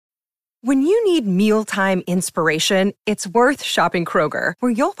When you need mealtime inspiration, it's worth shopping Kroger,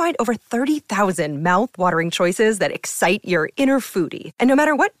 where you'll find over 30,000 mouth-watering choices that excite your inner foodie. And no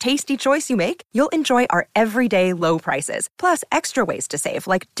matter what tasty choice you make, you'll enjoy our everyday low prices, plus extra ways to save,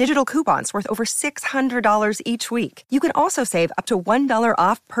 like digital coupons worth over $600 each week. You can also save up to $1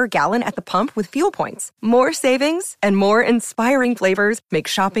 off per gallon at the pump with fuel points. More savings and more inspiring flavors make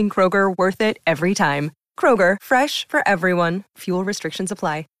shopping Kroger worth it every time. Kroger, fresh for everyone. Fuel restrictions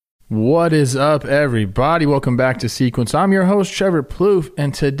apply. What is up, everybody? Welcome back to Sequence. I'm your host, Trevor Plouffe,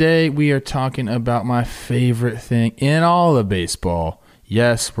 and today we are talking about my favorite thing in all of baseball.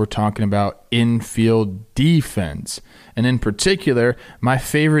 Yes, we're talking about infield defense, and in particular, my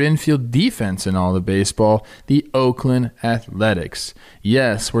favorite infield defense in all of baseball, the Oakland Athletics.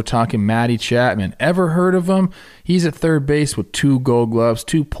 Yes, we're talking Matty Chapman. Ever heard of him? He's at third base with 2 Gold Gloves,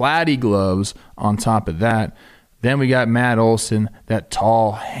 2 Platy Gloves on top of that. Then we got Matt Olson, that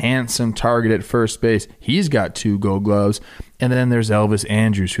tall, handsome target at first base. He's got 2 Gold Gloves. And then there's Elvis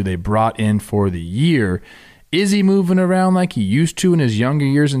Andrus, who they brought in for the year. Is he moving around like he used to in his younger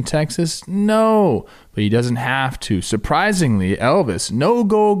years in Texas? No, but he doesn't have to. Surprisingly, Elvis, no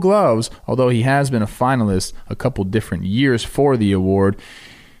Gold Gloves, although he has been a finalist a couple different years for the award.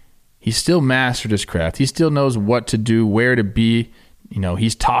 He still mastered his craft. He still knows what to do, where to be.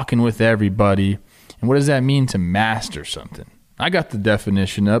 He's talking with everybody. And what does that mean to master something? I got the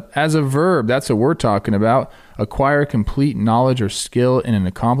definition up. As a verb, that's what we're talking about. Acquire complete knowledge or skill in an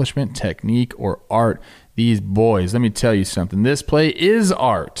accomplishment, technique, or art. These boys, let me tell you something. This play is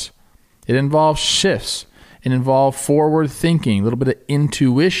art. It involves shifts. It involves forward thinking, a little bit of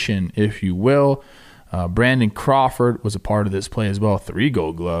intuition, if you will. Brandon Crawford was a part of this play as well. 3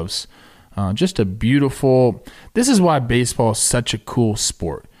 Gold Gloves. Just a beautiful... This is why baseball is such a cool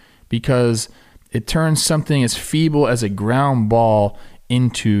sport. Because it turns something as feeble as a ground ball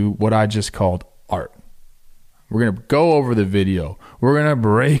into what I just called art. We're going to go over the video. We're going to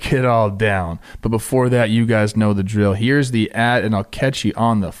break it all down. But before that, you guys know the drill. Here's the ad, and I'll catch you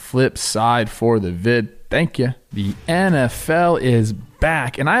on the flip side for the vid. Thank you. The NFL is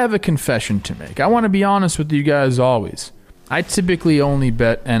back, and I have a confession to make. I want to be honest with you guys always. I typically only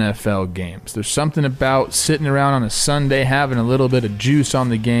bet NFL games. There's something about sitting around on a Sunday having a little bit of juice on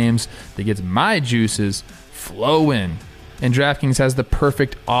the games that gets my juices flowing. And DraftKings has the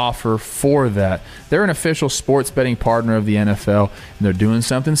perfect offer for that. They're an official sports betting partner of the NFL, and they're doing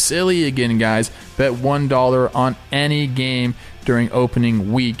something silly again, guys. Bet $1 on any game during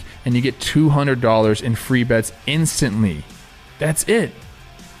opening week, and you get $200 in free bets instantly. That's it.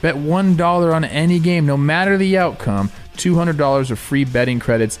 Bet $1 on any game, no matter the outcome. $200 of free betting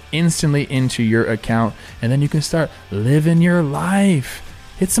credits instantly into your account, and then you can start living your life.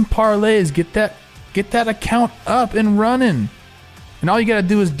 Hit some parlays, get that account up and running. And all you got to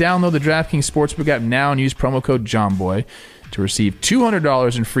do is download the DraftKings Sportsbook app now and use promo code JOHNBOY to receive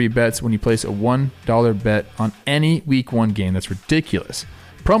 $200 in free bets when you place a $1 bet on any Week 1 game. That's ridiculous.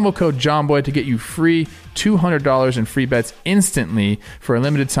 Promo code JOHNBOY to get you free $200 in free bets instantly for a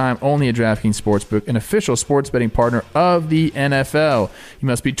limited time only at DraftKings Sportsbook, an official sports betting partner of the NFL. You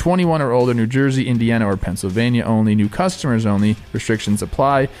must be 21 or older, New Jersey, Indiana, or Pennsylvania only. New customers only. Restrictions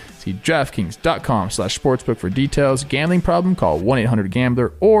apply. See DraftKings.com/sportsbook for details. Gambling problem? Call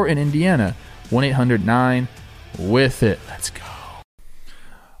 1-800-GAMBLER or in Indiana, 1-800-9-WITH-IT. Let's go.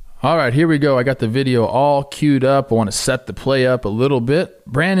 All right, here we go. I got the video all queued up. I want to set the play up a little bit.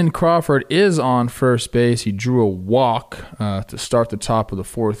 Brandon Crawford is on first base. He drew a walk to start the top of the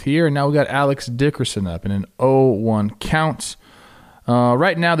 4th here. And now we got Alex Dickerson up in an 0-1 count.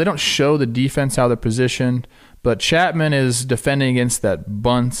 Right now, they don't show the defense, how they're positioned, but Chapman is defending against that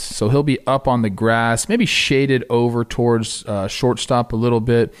bunt, so he'll be up on the grass, maybe shaded over towards shortstop a little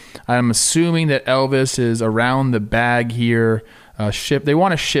bit. I'm assuming that Elvis is around the bag here. They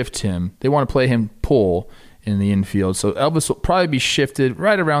want to shift him. They want to play him pull in the infield. So Elvis will probably be shifted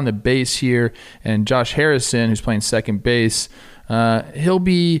right around the base here. And Josh Harrison, who's playing second base, he'll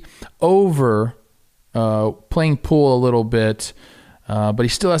be over playing pull a little bit, but he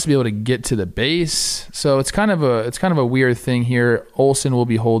still has to be able to get to the base. So it's kind of a weird thing here. Olson will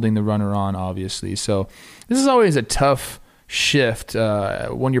be holding the runner on, obviously. So this is always a tough shift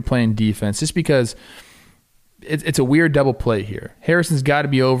when you're playing defense, just because it's a weird double play here. Harrison's got to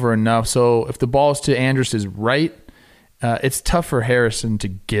be over enough. So if the ball is to Andrus' right, it's tough for Harrison to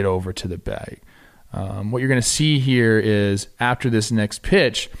get over to the bag. What you're going to see here is after this next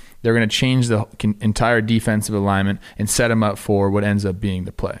pitch, they're going to change the entire defensive alignment and set him up for what ends up being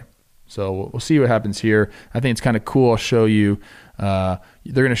the play. So we'll see what happens here. I think it's kind of cool. I'll show you. They're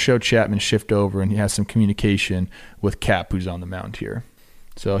going to show Chapman shift over, and he has some communication with Cap, who's on the mound here.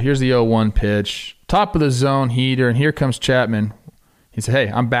 So here's the 0-1 pitch. Top of the zone heater, and here comes Chapman. He said,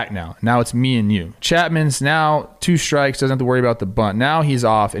 hey, I'm back now. Now it's me and you. Chapman's now 2 strikes, doesn't have to worry about the bunt. Now he's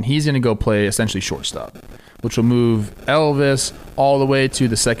off, and he's going to go play essentially shortstop, which will move Elvis all the way to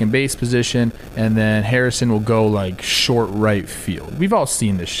the second base position, and then Harrison will go like short right field. We've all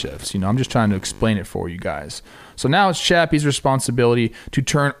seen this shifts. I'm just trying to explain it for you guys. So now it's Chappie's responsibility to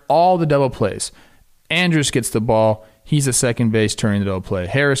turn all the double plays. Andrus gets the ball. He's at second base turning the double play.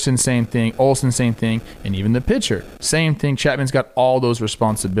 Harrison, same thing. Olsen, same thing. And even the pitcher, same thing. Chapman's got all those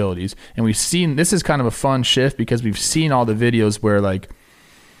responsibilities. And we've seen, this is kind of a fun shift because we've seen all the videos where like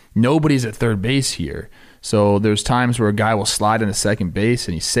nobody's at third base here. So there's times where a guy will slide into second base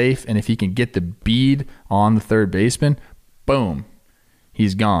and he's safe. And if he can get the bead on the third baseman, boom,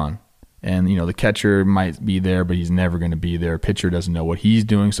 he's gone. And, the catcher might be there, but he's never going to be there. Pitcher doesn't know what he's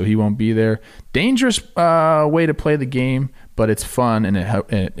doing, so he won't be there. Dangerous way to play the game, but it's fun, and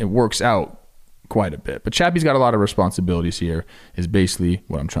it works out quite a bit. But Chappie's got a lot of responsibilities here is basically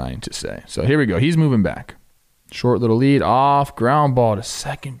what I'm trying to say. So here we go. He's moving back. Short little lead off, ground ball to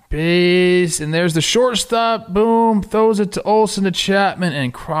second base, and there's the shortstop. Boom, throws it to Olsen to Chapman,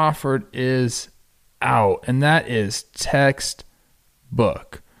 and Crawford is out. And that is textbook.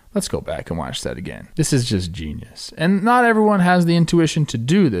 Let's go back and watch that again. This is just genius. And not everyone has the intuition to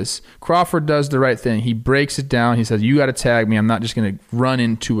do this. Crawford does the right thing. He breaks it down. He says, you got to tag me. I'm not just going to run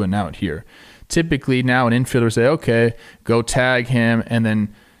into an out here. Typically now an infielder will say, okay, go tag him and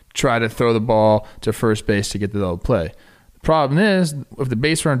then try to throw the ball to first base to get the double play. The problem is, if the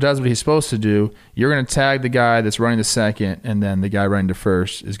base runner does what he's supposed to do, you're going to tag the guy that's running to second, and then the guy running to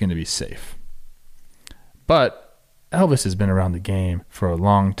first is going to be safe. But Elvis has been around the game for a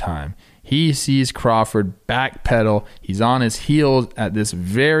long time. He sees Crawford backpedal. He's on his heels at this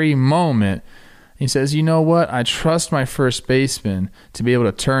very moment. He says, you know what? I trust my first baseman to be able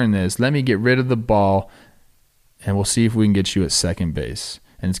to turn this. Let me get rid of the ball, and we'll see if we can get you at second base.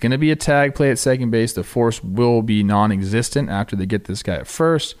 And it's going to be a tag play at second base. The force will be non-existent after they get this guy at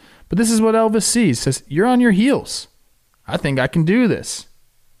first. But this is what Elvis sees. He says, you're on your heels. I think I can do this.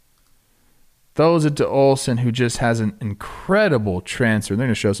 Throws it to Olsen, who just has an incredible transfer. They're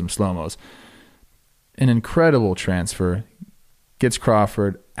going to show some slow-mos. An incredible transfer. Gets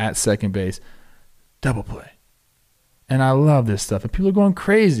Crawford at second base. Double play. And I love this stuff. And people are going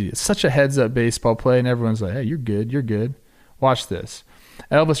crazy. It's such a heads-up baseball play, and everyone's like, hey, you're good, you're good. Watch this.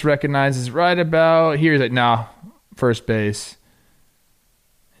 Elvis recognizes right about here. He's like, nah, first base.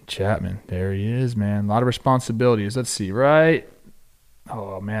 And Chapman, there he is, man. A lot of responsibilities. Let's see, right?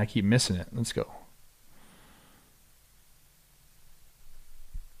 Oh, man, I keep missing it. Let's go.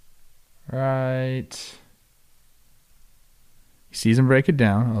 Right. He sees him break it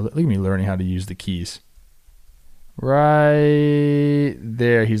down. Oh, look at me learning how to use the keys. Right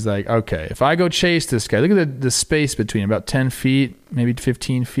there. He's like, okay, if I go chase this guy, look at the space between about 10 feet, maybe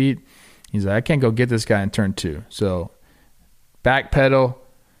 15 feet. He's like, I can't go get this guy in turn 2. So backpedal,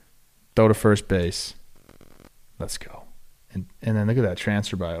 throw to first base. Let's go. And then look at that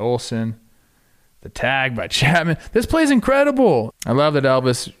transfer by Olsen. The tag by Chapman. This play's incredible. I love that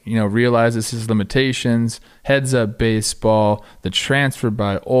Elvis, realizes his limitations. Heads up baseball. The transfer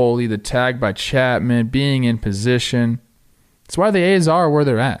by Ole. The tag by Chapman. Being in position. That's why the A's are where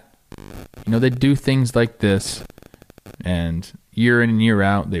they're at. They do things like this. And year in and year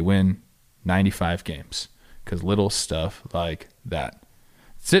out, they win 95 games. Because little stuff like that.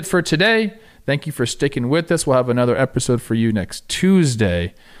 That's it for today. Thank you for sticking with us. We'll have another episode for you next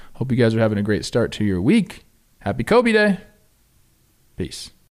Tuesday. Hope you guys are having a great start to your week. Happy Kobe Day.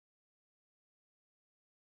 Peace.